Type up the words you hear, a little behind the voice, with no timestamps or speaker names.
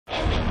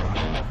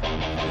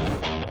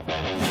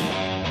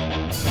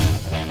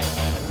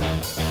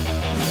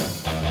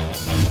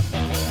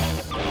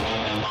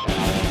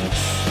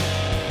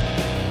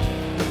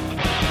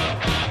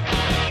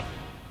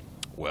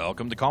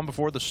Welcome to Calm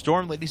Before the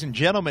Storm, ladies and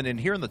gentlemen. And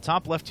here in the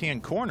top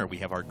left-hand corner, we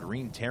have our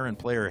Green Terran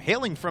player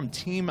hailing from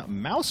Team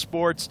Mouse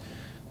Sports.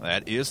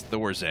 That is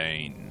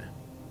ThorZaIN.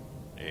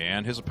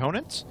 And his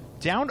opponent,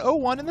 down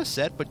 0-1 in the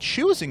set, but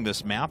choosing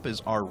this map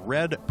is our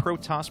red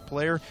Protoss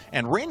player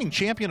and reigning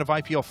champion of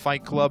IPL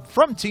Fight Club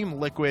from Team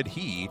Liquid.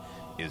 He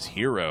is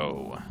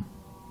HerO.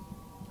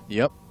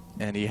 Yep.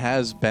 And he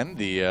has been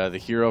the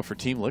hero for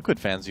Team Liquid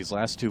fans these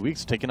last 2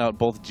 weeks, taking out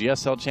both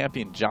GSL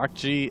champion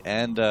Jockji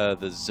and the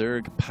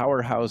Zerg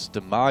powerhouse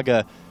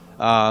Demaga.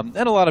 And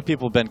a lot of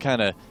people have been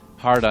kind of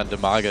hard on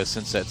Demaga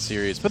since that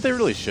series, but they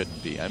really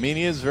shouldn't be. I mean,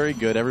 he is very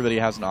good. Everybody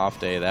has an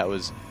off day. That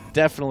was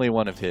definitely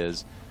one of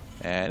his.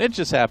 And it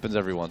just happens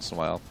every once in a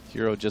while.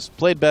 HerO just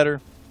played better,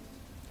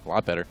 a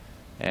lot better,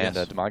 and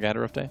yes. Demaga had a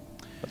rough day.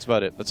 That's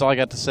about it. That's all I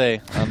got to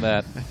say on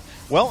that.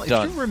 Well, if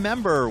you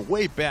remember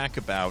way back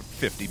about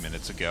 50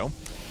 minutes ago,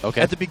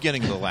 at the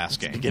beginning of the last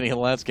game. Beginning of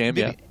the last game,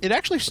 yeah. It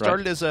actually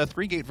started as a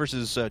 3-gate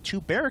versus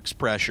 2 barracks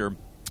pressure,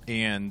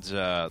 and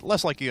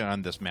less likely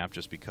on this map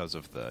just because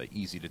of the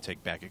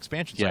easy-to-take-back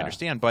expansions, I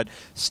understand. But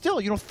still,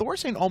 you know,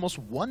 ThorZaIN almost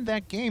won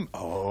that game.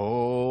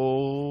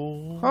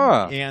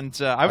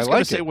 And I was going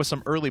to say with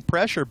some early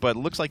pressure, but it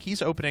looks like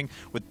he's opening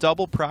with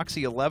double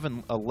proxy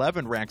 11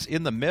 racks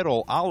in the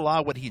middle, a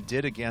la what he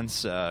did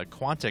against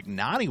Quantic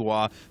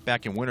Naniwa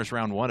back in Winners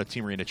Round 1 of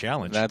Team Arena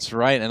Challenge. That's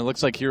right, and it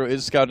looks like HerO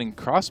is scouting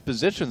cross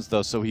positions,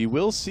 though, so he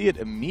will see it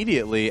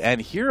immediately.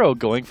 And HerO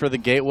going for the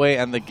gateway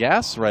and the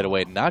gas right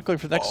away, not going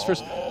for the Nexus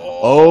first.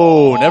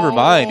 Oh, never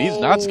mind. He's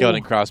not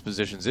scouting cross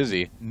positions, is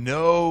he?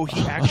 No,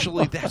 he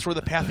actually, that's where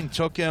the pathing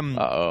took him.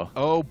 Uh-oh.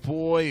 Oh,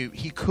 boy.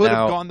 He could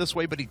have gone this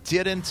way, but he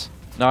didn't.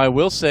 Now, I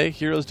will say,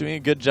 HerO's doing a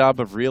good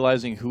job of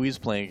realizing who he's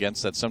playing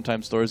against, that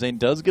sometimes ThorZaIN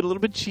does get a little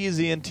bit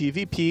cheesy in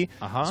TVP,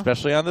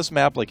 especially on this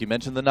map, like you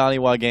mentioned the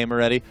Naniwa game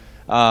already.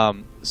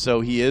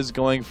 So he is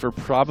going for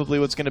probably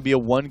what's going to be a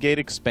 1-gate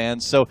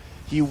expand, so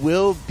he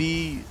will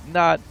be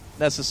not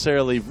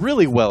necessarily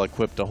really well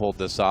equipped to hold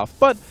this off,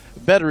 but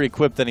better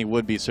equipped than he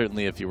would be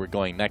certainly if he were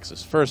going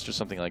Nexus first or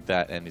something like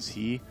that. And is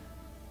he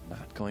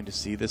not going to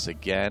see this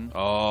again?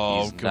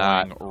 Oh, he's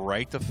going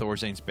right to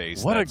ThorZaIN's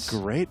base. What a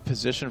great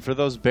position for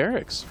those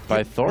barracks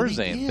by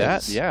ThorZaIN.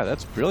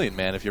 That's brilliant,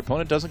 man. If your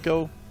opponent doesn't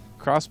go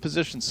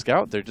cross-position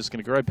scout, they're just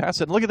going to go right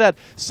past it. And look at that,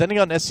 sending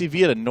out an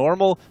SCV at a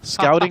normal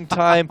scouting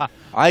time.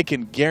 I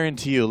can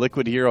guarantee you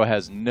Liquid HerO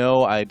has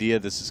no idea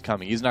this is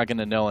coming. He's not going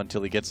to know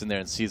until he gets in there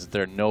and sees that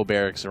there are no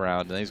barracks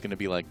around, and then he's going to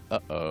be like,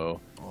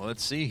 uh-oh. Well,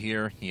 let's see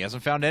here. He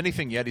hasn't found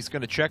anything yet. He's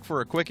going to check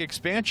for a quick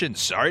expansion.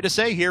 Sorry to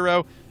say,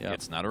 HerO,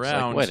 it's not around.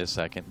 It's like, wait a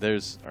second.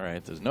 There's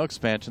no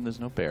expansion. There's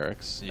no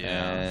barracks.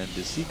 And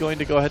is he going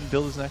to go ahead and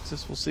build his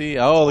Nexus? We'll see.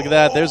 Oh, look at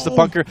that. There's the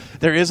bunker.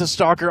 There is a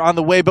Stalker on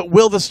the way, but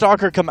will the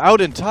Stalker come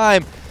out in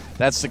time?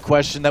 That's the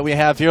question that we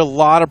have here. A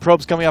lot of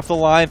probes coming off the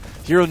line.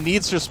 HerO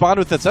needs to respond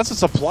with this. That's a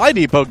supply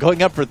depot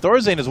going up for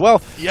ThorZaIN as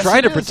well. Yes,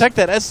 trying to protect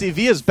that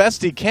SCV as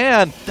best he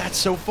can. That's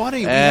so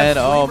funny. And,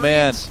 oh,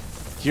 man.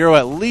 HerO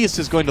at least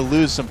is going to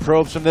lose some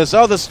probes from this.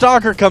 Oh, the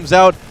Stalker comes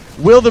out.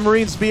 Will the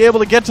Marines be able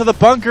to get to the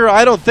bunker?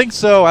 I don't think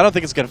so. I don't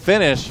think it's going to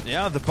finish.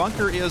 Yeah, the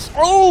bunker is,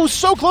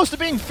 so close to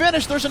being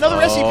finished. There's another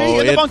SCV,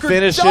 and the bunker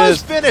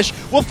does finish.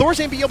 Will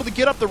ThorZaIN be able to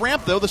get up the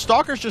ramp, though? The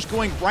Stalker's just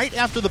going right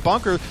after the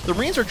bunker. The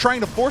Marines are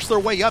trying to force their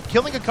way up,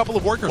 killing a couple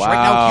of workers right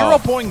now.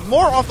 HerO pulling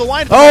more off the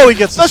line. Oh, he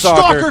gets the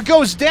Stalker. The Stalker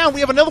goes down.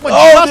 We have another one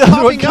just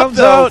popping up,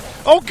 though. Out.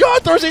 Oh,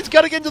 God, ThorZaIN's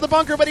got to get into the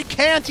bunker, but he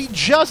can't. He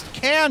just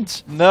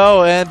can't.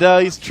 No,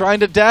 and he's trying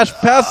to dash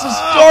past the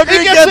Stalker.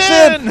 He gets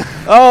in.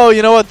 Oh,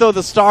 you know what, though?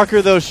 The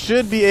Stalker, though,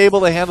 should be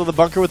able to handle the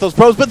bunker with those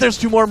probes, but there's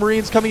 2 more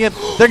Marines coming in.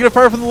 They're going to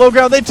fire from the low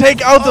ground. They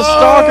take out the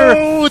Stalker.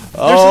 There's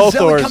a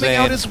Zealot coming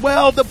out as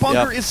well. The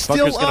bunker is still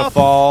Bunker's going to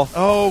fall.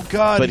 Oh,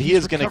 God. But he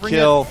is going to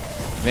kill.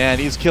 Man,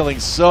 he's killing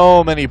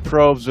so many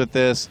probes with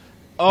this.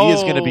 He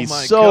is going to be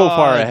so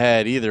far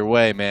ahead either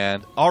way,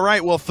 man. All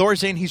right, well,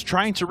 ThorZaIN, he's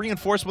trying to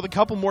reinforce with a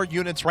couple more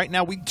units right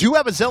now. We do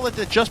have a Zealot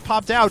that just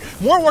popped out.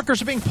 More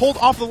workers are being pulled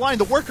off the line.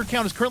 The worker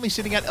count is currently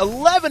sitting at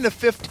 11 to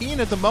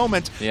 15 at the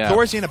moment.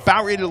 ThorZaIN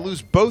about ready to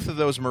lose both of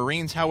those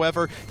Marines,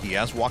 however. He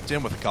has walked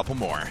in with a couple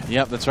more.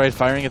 Yep, that's right,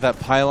 firing at that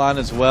pylon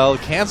as well.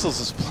 Cancels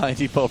the supply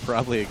depot,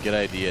 probably a good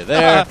idea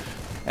there.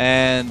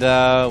 And,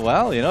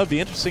 well, you know, it'd be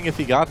interesting if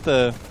he got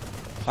the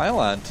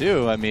pylon,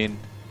 too. I mean...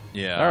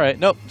 Yeah. All right.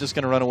 Nope. Just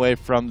going to run away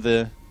from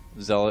the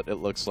Zealot, it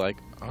looks like.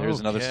 There's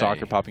another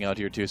Stalker popping out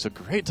here, too. So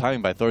great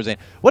timing by ThorZaIN.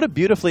 What a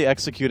beautifully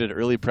executed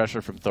early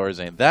pressure from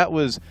ThorZaIN.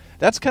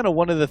 That's kind of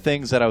one of the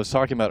things that I was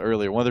talking about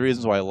earlier. One of the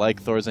reasons why I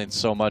like ThorZaIN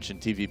so much in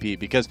TVP,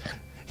 because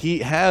he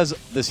has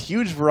this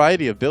huge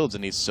variety of builds,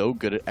 and he's so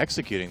good at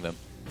executing them.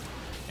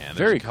 And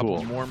there's a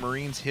couple more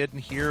Marines hidden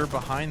here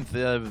behind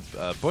the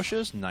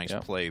bushes. Nice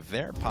play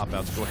there.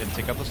 Pop-outs go ahead and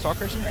take out the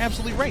Stalkers, and you're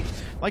absolutely right.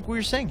 Like we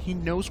were saying, he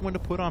knows when to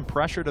put on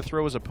pressure to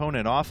throw his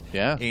opponent off.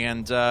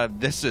 And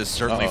this is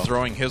certainly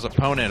throwing his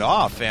opponent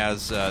off,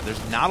 as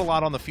there's not a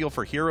lot on the field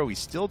for HerO. He's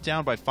still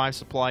down by 5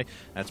 supply.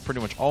 That's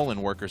pretty much all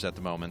in workers at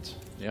the moment.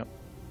 Yep.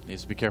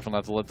 Needs to be careful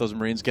not to let those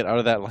Marines get out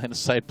of that line of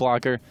sight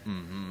blocker.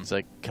 It's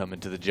like, come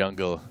into the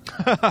jungle.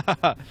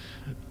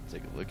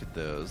 take a look at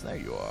those. There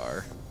you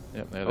are.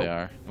 Yep, there they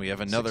are. We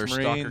have another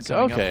stalker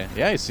coming up.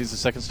 Yeah, he sees the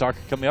second stalker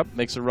coming up,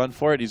 makes a run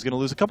for it. He's going to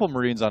lose a couple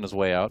Marines on his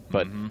way out,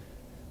 but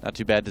not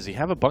too bad. Does he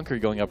have a bunker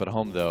going up at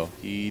home, though?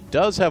 He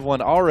does have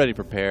one already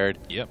prepared.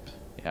 Yep.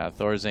 Yeah,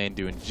 ThorZaIN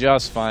doing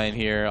just fine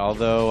here,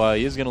 although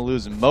he is going to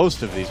lose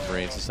most of these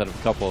Marines instead of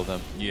a couple of them.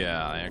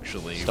 Yeah,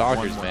 actually.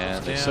 Stalkers,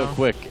 man, they're so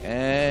quick.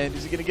 And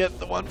is he going to get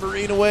the one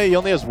Marine away? He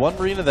only has one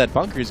Marine in that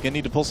bunker. He's going to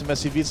need to pull some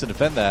SCVs to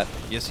defend that.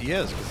 Yes, he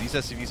is, because these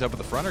SCVs up at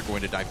the front are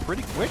going to die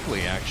pretty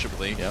quickly,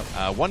 actually.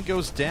 Yep. One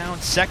goes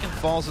down, second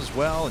falls as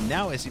well, and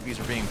now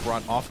SCVs are being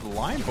brought off the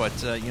line, but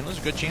you know, there's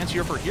a good chance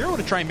here for HerO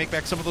to try and make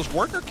back some of those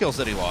worker kills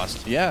that he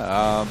lost.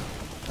 Yeah,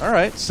 all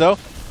right, so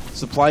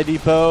supply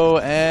depot,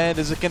 and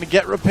is it going to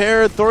get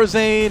repaired?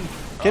 ThorZaIN,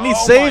 can he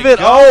save it?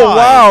 God.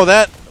 Oh,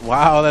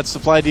 wow, that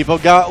supply depot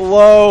got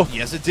low.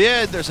 Yes, it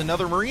did. There's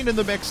another Marine in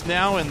the mix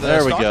now, and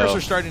the stalkers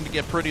are starting to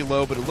get pretty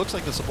low, but it looks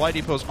like the supply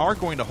depots are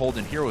going to hold,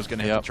 and HerO is going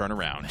to have to turn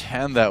around.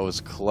 And that was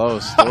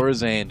close.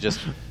 ThorZaIN just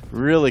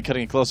really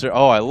cutting it closer.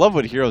 Oh, I love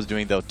what HerO's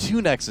doing, though.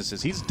 2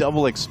 Nexuses. He's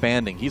double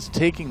expanding. He's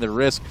taking the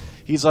risk.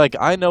 He's like,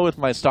 I know with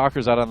my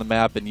stalkers out on the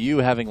map and you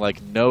having,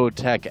 like, no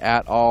tech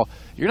at all,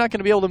 you're not going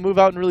to be able to move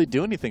out and really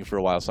do anything for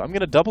a while. So I'm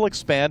going to double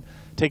expand,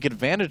 take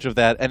advantage of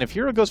that. And if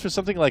HerO goes for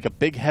something like a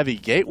big, heavy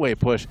gateway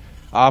push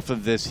off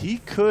of this, he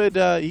could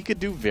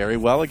do very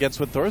well against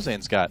what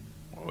ThorZaIN's got.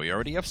 Well, we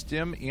already have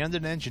Stim and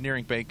an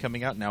engineering bay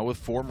coming out now with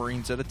 4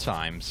 Marines at a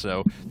time.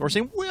 So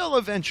ThorZaIN will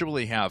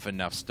eventually have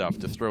enough stuff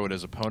to throw at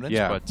his opponents.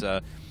 Yeah.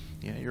 But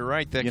yeah, you're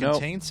right. That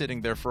contain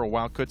sitting there for a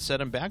while could set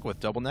him back with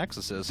double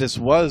Nexuses. This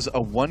was a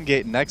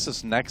 1-gate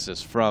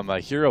Nexus from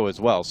HerO as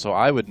well, so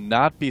I would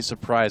not be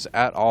surprised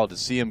at all to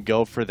see him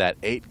go for that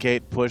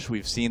 8-gate push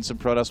we've seen some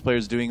Protoss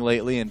players doing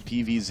lately in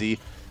PVZ.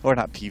 Or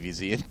not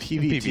PVZ, in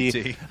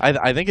PVT.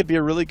 I think it'd be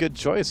a really good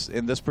choice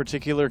in this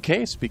particular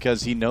case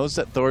because he knows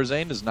that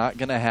ThorZaIN is not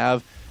going to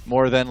have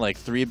more than like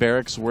 3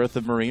 barracks worth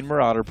of Marine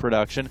Marauder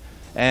production.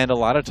 And a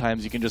lot of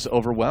times you can just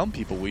overwhelm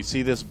people. We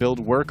see this build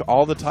work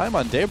all the time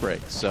on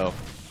Daybreak. So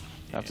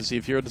have to see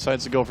if HerO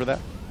decides to go for that.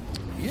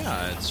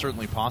 Yeah, it's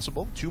certainly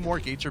possible. 2 more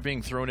gates are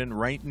being thrown in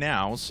right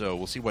now, so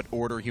we'll see what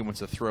order he wants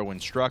to throw in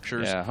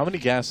structures. Yeah, how many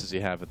gas does he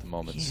have at the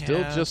moment?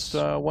 Still just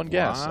 1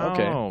 gas.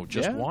 Okay,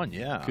 just 1,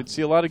 yeah. Could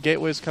see a lot of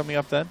gateways coming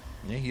up then.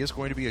 Yeah, he is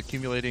going to be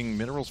accumulating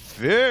minerals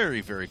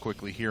very, very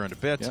quickly here in a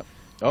bit. Yep.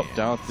 Oh,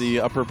 down at the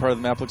upper part of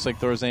the map, looks like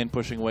ThorZaIN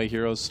pushing away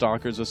HerO's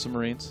stalkers with some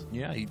Marines.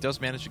 Yeah, he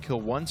does manage to kill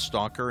 1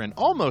 stalker and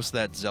almost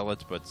that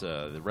zealot, but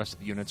the rest of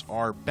the units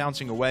are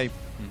bouncing away.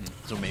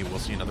 So maybe we'll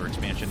see another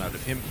expansion out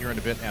of him here in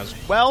a bit as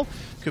well.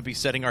 Could be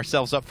setting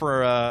ourselves up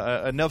for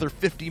another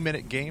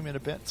 50-minute game in a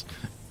bit.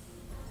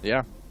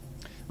 Yeah.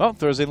 Well,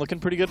 ThorZaIN looking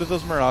pretty good with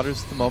those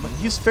Marauders at the moment.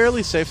 He's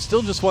fairly safe,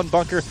 still just 1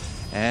 bunker.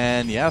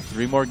 And yeah,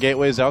 3 more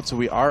gateways out, so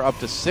we are up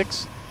to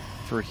 6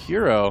 for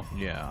HerO.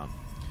 Yeah.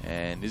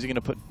 And is he going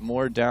to put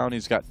more down?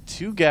 He's got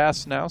 2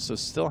 gas now, so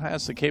still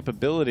has the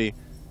capability.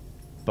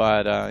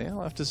 But yeah,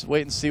 we'll have to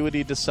wait and see what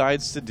he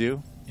decides to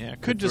do. Yeah,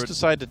 could just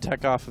decide to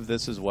tech off of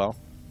this as well.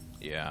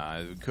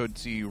 Yeah, could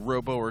see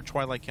Robo or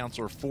Twilight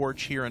Counselor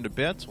Forge here in a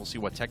bit. We'll see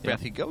what tech path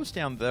he goes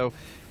down, though,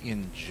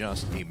 in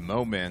just a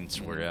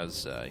moment.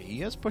 Whereas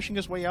he is pushing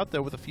his way out,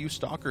 though, with a few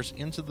stalkers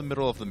into the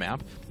middle of the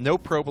map. No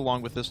probe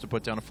along with this to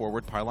put down a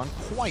forward pylon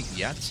quite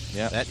yet.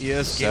 Yeah. That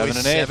is 7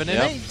 and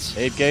 8.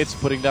 8 gates,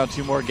 putting down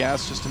 2 more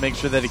gas just to make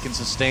sure that he can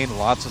sustain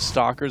lots of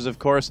stalkers, of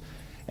course.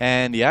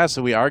 And yeah,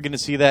 so we are going to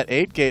see that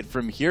 8-gate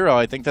from HerO.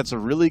 I think that's a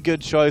really good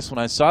choice. When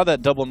I saw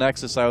that double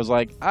Nexus, I was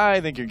like,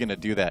 I think you're going to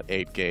do that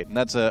 8-gate. And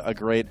that's a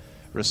great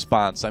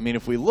response. I mean,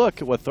 if we look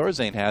at what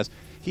ThorZaIN has,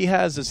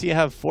 does he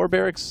have 4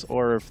 barracks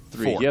or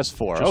 3? 4. He has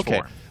 4. Just okay.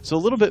 4. So a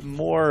little bit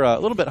more, a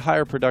little bit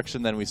higher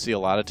production than we see a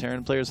lot of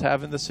Terran players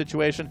have in this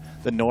situation.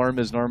 The norm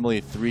is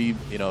normally 3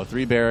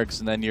 barracks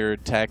and then your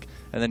tech,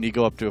 and then you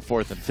go up to a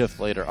 4th and 5th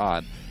later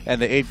on.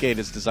 And the 8-gate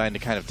is designed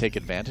to kind of take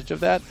advantage of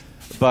that.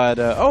 But,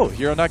 oh,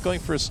 HerO not going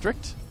for a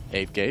strict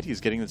 8-gate. He's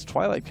getting this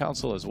Twilight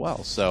Council as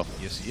well. So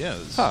yes, he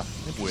is. Huh,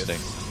 interesting.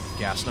 With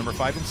gas number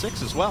 5 and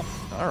 6 as well.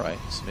 All right,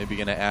 so maybe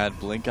going to add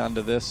Blink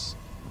onto this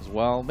as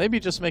well. Maybe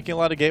just making a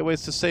lot of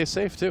gateways to stay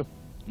safe, too.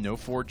 No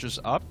forges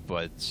up,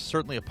 but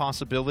certainly a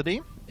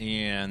possibility.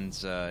 And,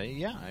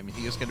 yeah, I mean,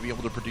 he is going to be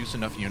able to produce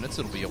enough units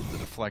that'll be able to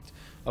deflect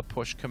a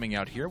push coming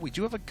out here. We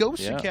do have a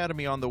Ghost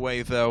Academy on the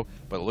way, though.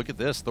 But look at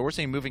this.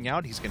 ThorZaIN moving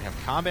out. He's going to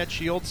have combat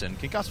shields, and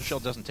Concussive Shell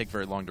doesn't take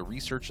very long to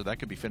research, so that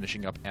could be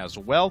finishing up as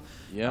well.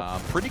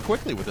 Yeah, pretty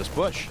quickly with this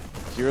push.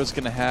 HerO's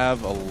going to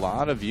have a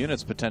lot of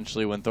units,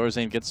 potentially, when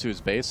ThorZaIN gets to his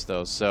base,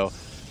 though. So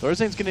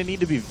ThorZaIN's going to need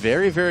to be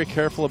very, very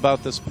careful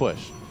about this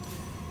push.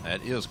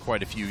 That is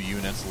quite a few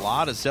units. A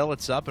lot of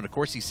zealots up, and of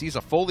course he sees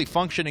a fully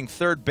functioning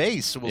 3rd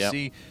base, so we'll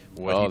see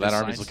what he decides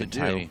that army's looking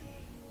tiny.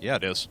 Yeah,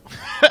 it is.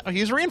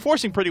 He's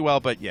reinforcing pretty well,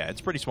 but yeah, it's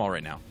pretty small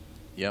right now.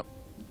 Yep.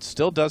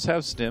 still does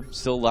have stim.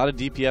 Still a lot of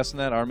DPS in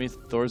that army.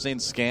 ThorZaIN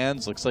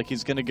scans. Looks like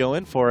he's going to go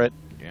in for it.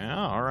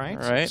 Yeah, all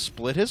right.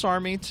 Split his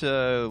army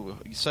to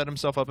set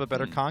himself up a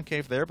better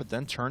concave there, but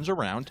then turns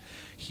around.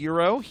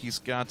 HerO, he's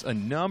got a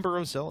number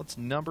of zealots,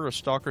 number of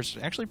stalkers,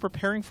 actually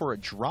preparing for a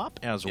drop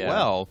as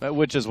well.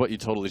 Which is what you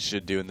totally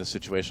should do in this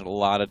situation. A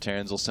lot of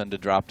Terrans will send a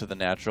drop to the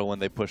natural when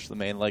they push the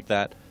main like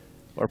that,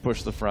 or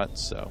push the front,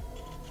 so...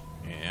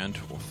 And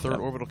third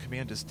orbital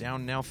command is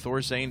down now.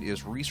 ThorZaIN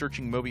is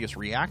researching Mobius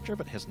Reactor,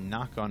 but has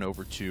not gone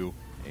over to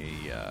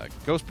a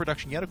Ghost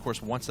production yet. Of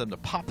course, wants them to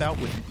pop out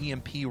with an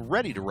EMP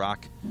ready to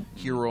rock.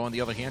 HerO, on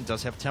the other hand,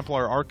 does have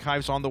Templar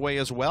Archives on the way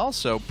as well,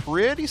 so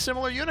pretty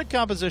similar unit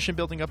composition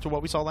building up to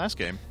what we saw last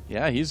game.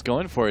 Yeah, he's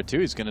going for it, too.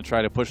 He's going to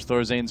try to push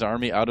ThorZaIN's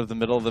army out of the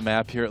middle of the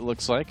map here, it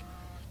looks like.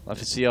 We'll have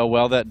to see how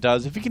well that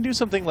does. If he can do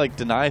something like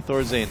deny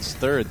ThorZaIN's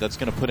third, that's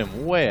going to put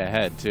him way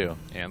ahead, too.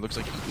 And looks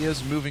like he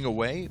is moving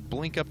away.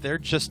 Blink up there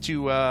just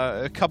to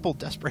a couple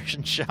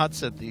desperation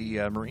shots at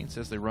the Marines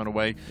as they run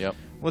away. Yep.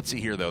 Let's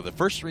see here, though. The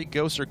first 3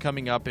 Ghosts are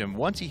coming up, and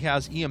once he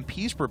has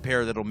EMPs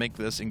prepared, that'll make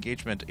this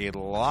engagement a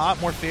lot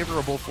more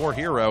favorable for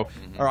HerO.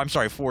 Or, I'm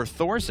sorry, for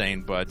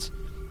ThorZaIN, but...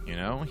 You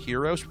know,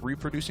 HerO's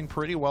reproducing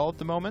pretty well at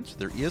the moment.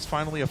 There is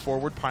finally a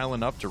forward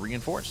piling up to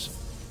reinforce.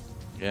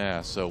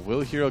 Yeah, so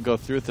will HerO go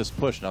through with this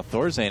push? Now,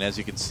 ThorZaIN, as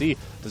you can see,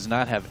 does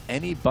not have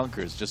any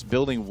bunkers. Just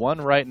building one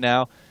right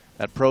now.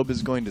 That probe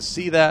is going to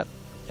see that.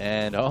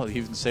 And, oh, he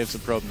even saves the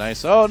probe.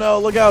 Nice. Oh, no,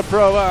 look out,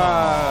 probe.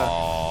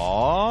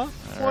 Aww.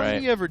 What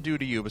did he ever do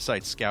to you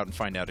besides scout and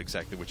find out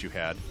exactly what you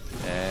had?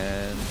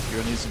 And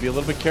HerO needs to be a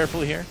little bit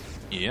careful here.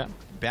 Yeah,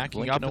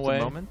 backing up at the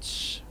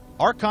moment.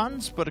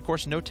 Archons, but of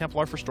course no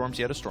Templar for Storms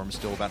yet. A Storm is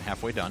still about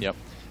halfway done. Yep.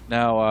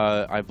 Now,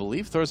 I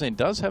believe ThorZaIN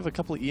does have a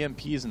couple of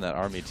EMPs in that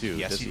army, too.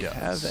 Yes, he does.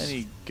 Have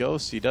any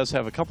ghosts? He does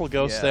have a couple of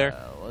ghosts there.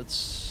 Let's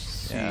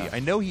see. I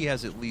know he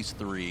has at least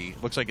 3.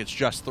 Looks like it's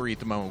just 3 at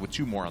the moment with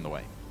 2 more on the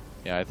way.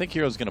 Yeah, I think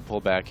HerO's going to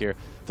pull back here.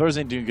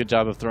 ThorZaIN doing a good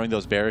job of throwing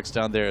those barracks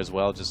down there as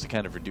well, just to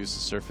kind of reduce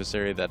the surface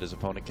area that his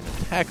opponent can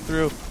attack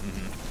through.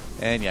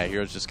 And yeah,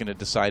 HerO's just going to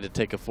decide to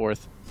take a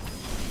 4th.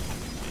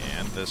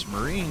 And this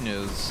Marine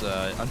is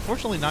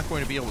unfortunately not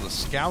going to be able to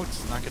scout,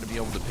 not going to be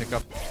able to pick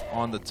up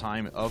on the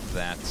time of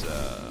that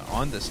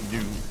on this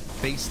new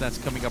base that's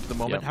coming up at the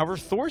moment. However,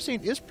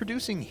 ThorZaIN is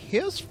producing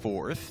his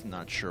 4th.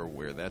 Not sure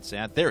where that's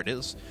at. There it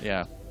is.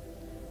 Yeah.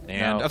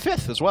 And a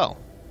 5th as well.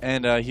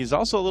 And he's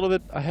also a little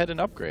bit ahead in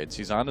upgrades.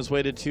 He's on his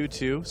way to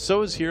 2-2.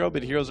 So is HerO,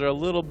 but HerOs are a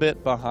little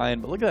bit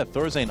behind. But look at that,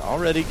 ThorZaIN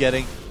already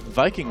getting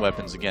Viking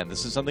weapons again.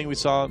 This is something we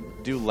saw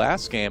do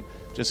last game.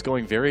 Just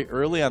going very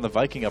early on the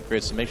Viking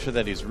upgrades to make sure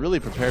that he's really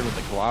prepared when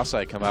the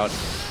Colossi come out.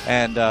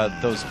 And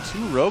those 2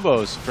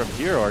 Robos from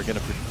HerO are going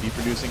to be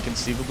producing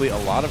conceivably a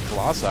lot of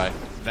Colossi.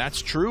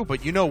 That's true,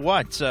 but you know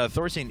what?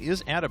 ThorZaIN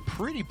is at a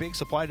pretty big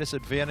supply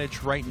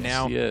disadvantage right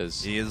now. He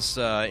is.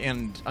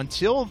 And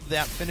until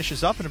that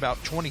finishes up in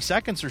about 20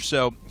 seconds or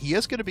so, he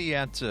is going to be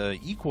at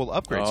equal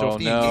upgrade. So if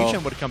the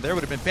engagement would have come there, it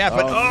would have been bad.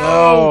 But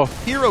no!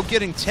 HerO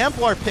getting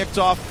Templar picked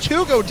off.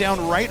 2 go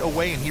down right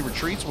away, and he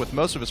retreats with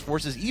most of his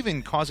forces,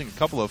 even causing a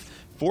couple of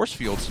force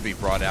fields to be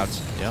brought out.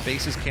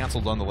 Base is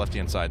canceled on the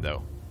left-hand side,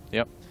 though.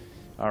 Yep.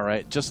 All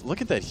right, just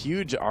look at that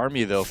huge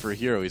army, though, for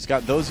HerO. He's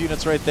got those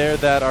units right there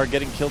that are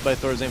getting killed by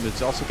ThorZaIN, but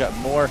he's also got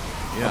more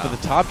up at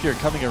the top here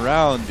coming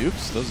around.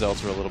 Oops, those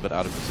Zealots were a little bit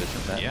out of position.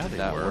 That did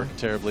not work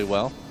terribly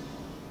well.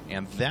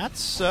 And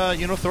that's,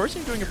 you know,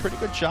 ThorZaIN doing a pretty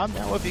good job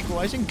now of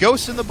equalizing.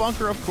 Ghosts in the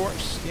bunker, of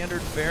course.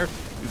 Standard fare.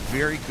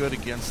 Very good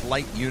against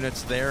light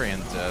units there.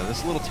 And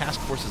this little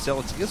task force of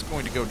Zealots is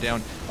going to go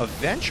down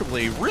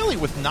eventually, really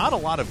with not a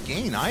lot of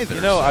gain either.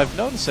 You know, I've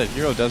noticed that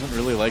HerO doesn't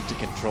really like to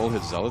control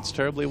his Zealots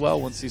terribly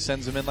well once he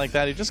sends them in like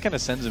that. He just kind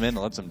of sends them in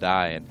and lets them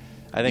die. And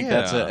I think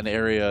that's an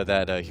area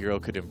that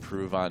HerO could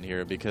improve on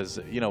here because,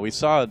 you know, we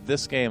saw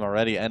this game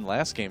already and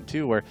last game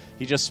too where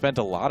he just spent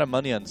a lot of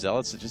money on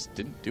Zealots that just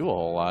didn't do a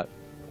whole lot.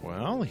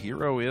 Well,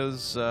 HerO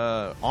is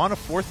on a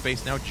 4th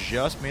base now,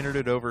 just minted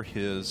it over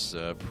his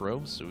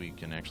probe, so we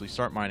can actually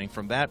start mining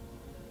from that.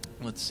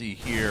 Let's see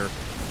here,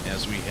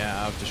 as we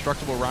have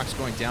destructible rocks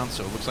going down,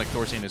 so it looks like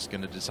ThorZaIN is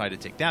going to decide to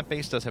take that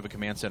base. Does have a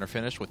command center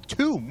finished with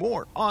 2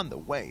 more on the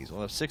way. So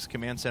we'll have 6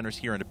 command centers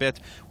here in a bit.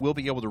 We'll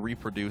be able to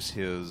reproduce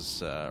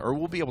his, or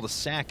we'll be able to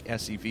sack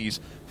SCVs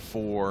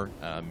for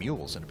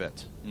mules in a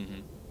bit.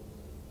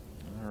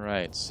 All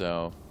right,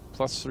 so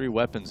 +3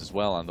 weapons as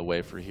well on the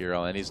way for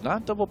HerO, and he's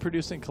not double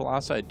producing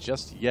Colossi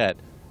just yet.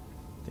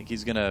 I think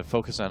he's going to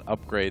focus on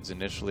upgrades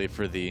initially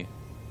for the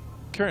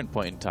current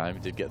point in time.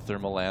 He did get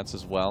Thermal Lance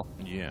as well.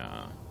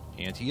 Yeah,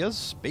 and he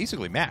is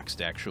basically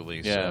maxed,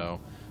 actually, so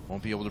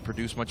won't be able to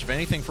produce much of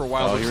anything for a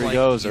while. Oh, here he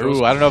goes.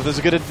 Ooh, I don't know if this is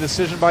a good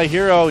decision by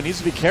HerO. He needs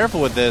to be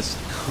careful with this.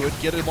 Could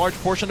get a large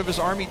portion of his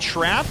army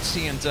trapped,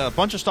 and a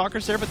bunch of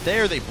Stalkers there, but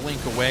there they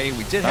blink away.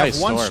 We did have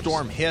one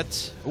storm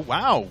hit. Oh,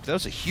 wow, that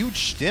was a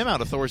huge stim out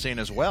of ThorZaIN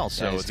as well,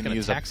 so it's going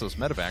to tax those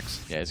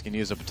medevacs. Yeah, he's going to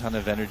use a ton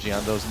of energy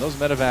on those, and those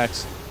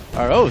medevacs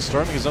are,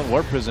 storming his own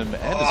Warp Prism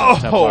and his own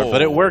Templar,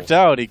 but it worked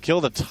out. He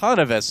killed a ton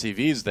of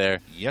SCVs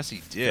there. Yes,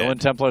 he did. The one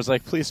Templar's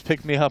like, please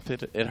pick me up,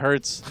 it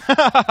hurts.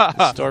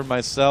 Storm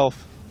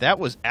myself. That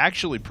was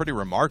actually pretty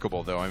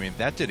remarkable, though. I mean,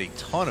 that did a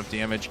ton of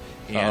damage.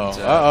 And,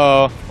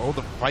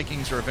 the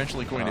Vikings are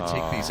eventually going to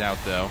take these out,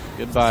 though.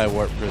 Goodbye,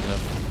 Warp Prism.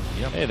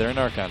 Yep. Hey, they're in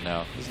Archon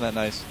now. Isn't that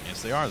nice?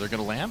 Yes, they are. They're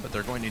going to land, but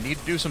they're going to need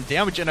to do some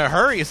damage in a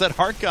hurry as that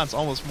Archon's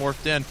almost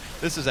morphed in.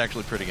 This is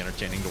actually pretty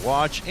entertaining to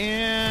watch.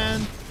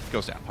 And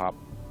goes down. Pop.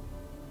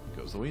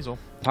 Goes the Weasel.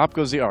 Pop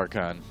goes the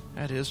Archon.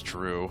 That is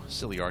true.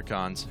 Silly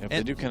Archons. Yep,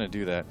 they do kind of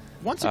do that.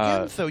 Once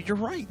again, though, you're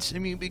right. I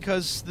mean,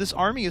 because this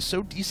army is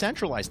so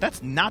decentralized.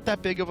 That's not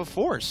that big of a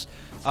force.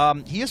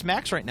 He is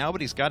max right now, but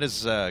he's got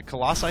his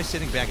Colossi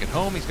sitting back at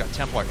home. He's got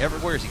Templar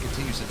everywhere as he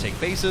continues to take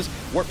bases.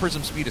 Warp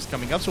Prism speed is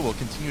coming up, so we'll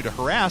continue to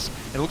harass.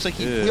 And it looks like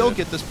he will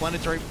get this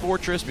Planetary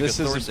Fortress because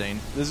ThorZaIN.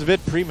 This is a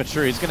bit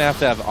premature. He's going to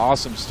have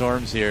awesome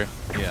storms here.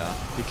 Yeah.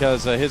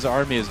 Because his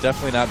army is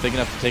definitely not big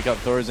enough to take out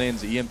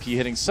ThorZaIN's EMP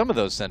hitting some of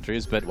those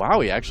sentries. But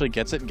wow, he actually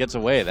gets it and gets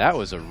away. That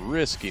was a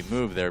risky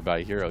move there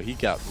by HerO. He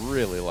got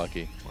really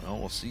lucky. Well,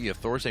 we'll see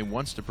if ThorZaIN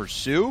wants to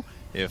pursue.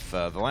 If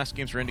the last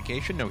games are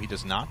indication, no, he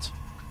does not.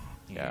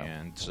 Yeah.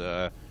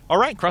 And, all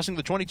right, crossing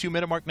the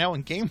 22-minute mark now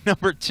in game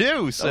number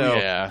 2.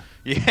 So,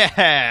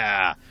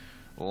 yeah.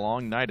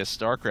 Long night of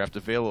StarCraft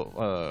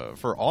available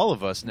for all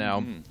of us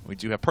now. We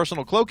do have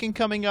personal cloaking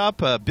coming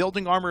up.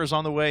 Building armor is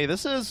on the way.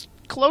 This is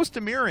close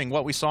to mirroring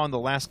what we saw in the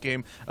last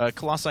game.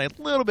 Colossi a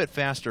little bit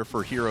faster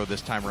for HerO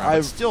this time around,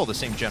 but still the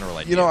same general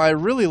idea. You know, I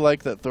really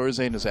like that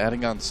ThorZaIN is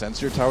adding on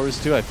sensor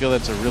towers, too. I feel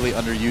that's a really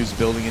underused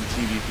building in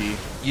TVP.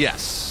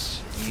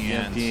 Yes.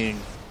 And being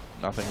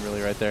nothing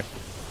really right there.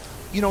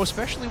 You know,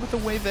 especially with the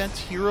way that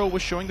HerO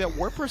was showing that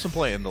Warp Prism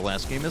play in the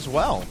last game as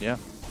well. Yeah.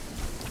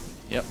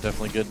 Yep,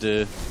 definitely good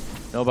to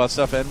know about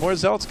stuff. And more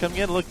Zealots coming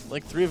in. Look,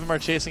 like 3 of them are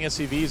chasing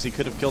SCVs. He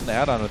could have killed an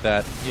add-on with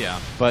that. Yeah.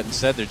 But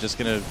instead, they're just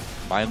going to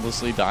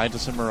mindlessly die to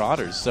some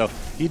Marauders. So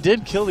he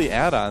did kill the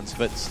add-ons,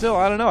 but still,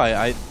 I don't know.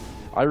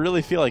 I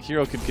really feel like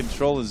HerO could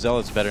control the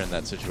Zealots better in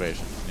that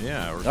situation.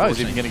 Yeah. Or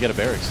he's even going to get a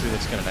barracks, too.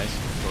 That's kind of nice.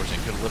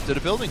 ThorZaIN could have lifted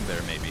a building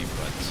there, maybe,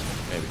 but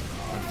maybe.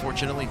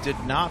 Unfortunately, did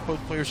not.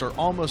 Both players are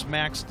almost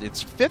maxed.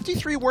 It's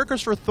 53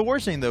 workers for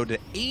ThorZaIN, though, to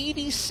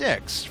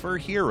 86 for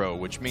HerO,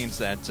 which means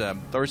that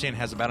ThorZaIN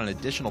has about an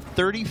additional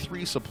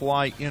 33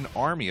 supply in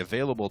army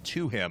available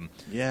to him.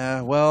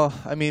 Yeah, well,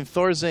 I mean,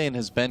 ThorZaIN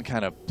has been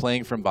kind of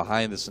playing from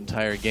behind this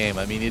entire game.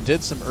 I mean, he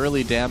did some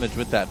early damage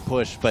with that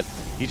push, but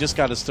he just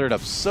got his third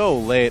up so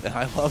late. And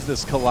I love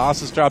this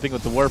Colossus dropping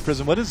with the Warp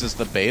Prism. What is this,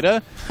 the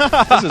beta?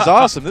 This is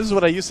awesome. This is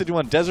what I used to do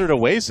on Desert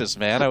Oasis,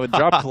 man. I would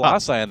drop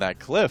Colossi on that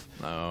cliff.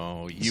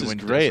 Oh, This you is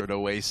and great. Desert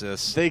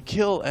Oasis. They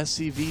kill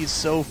SCVs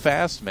so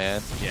fast,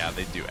 man. Yeah,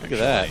 they do, actually. Look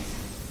at that.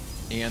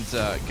 And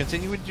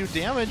continue to do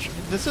damage.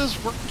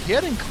 We're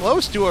getting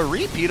close to a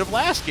repeat of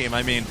last game.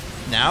 I mean,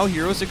 now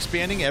HerO's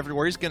expanding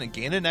everywhere. He's going to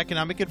gain an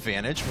economic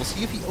advantage. We'll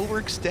see if he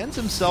overextends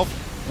himself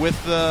with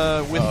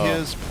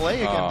his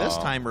play again this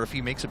time, or if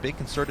he makes a big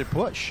concerted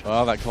push.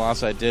 Well, that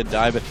Colossi did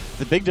die, but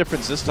the big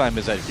difference this time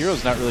is that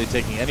HerO's not really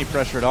taking any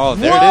pressure at all.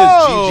 There it is,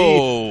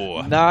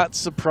 GG. Not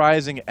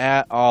surprising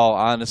at all,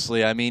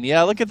 honestly. I mean,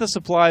 yeah, look at the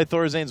supply.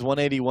 ThorZaIN's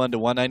 181 to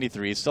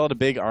 193. Still had a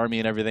big army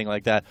and everything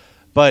like that.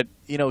 But,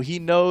 you know, he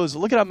knows,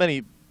 look at how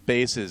many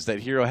bases that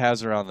HerO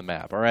has around the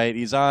map, all right?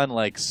 He's on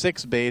like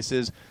 6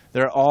 bases.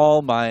 They're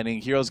all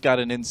mining. HerO's got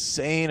an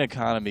insane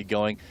economy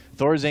going.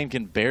 ThorZaIN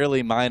can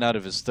barely mine out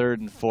of his 3rd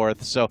and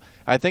 4th. So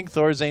I think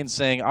ThorZaIN's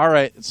saying, all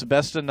right, it's a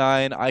best of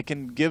 9. I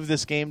can give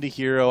this game to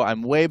HerO.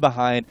 I'm way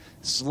behind.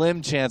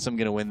 Slim chance I'm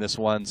going to win this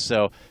one.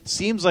 So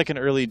seems like an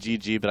early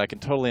GG, but I can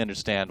totally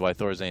understand why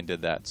ThorZaIN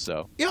did that.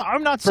 So yeah,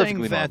 I'm not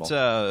saying that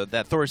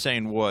that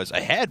ThorZaIN was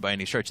ahead by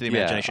any stretch of the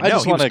imagination. I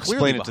just want to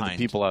explain it to the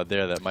people out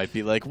there that might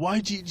be like,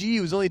 why GG?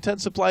 He was only 10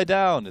 supply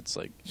down. It's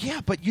like,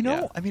 yeah, but you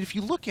know, I mean, if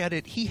you look at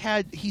it,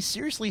 he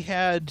seriously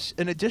had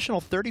an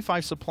additional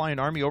 35 supply in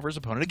army over his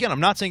opponent. Again, I'm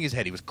not saying he's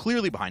ahead. He was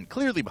clearly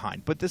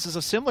behind, but this is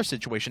a similar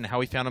situation to how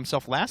he found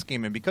himself last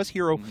game. And because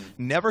HerO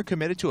never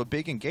committed to a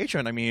big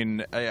engagement, I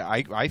mean,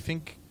 I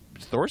think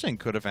ThorZaIN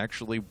could have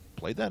actually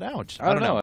played that out. I don't know.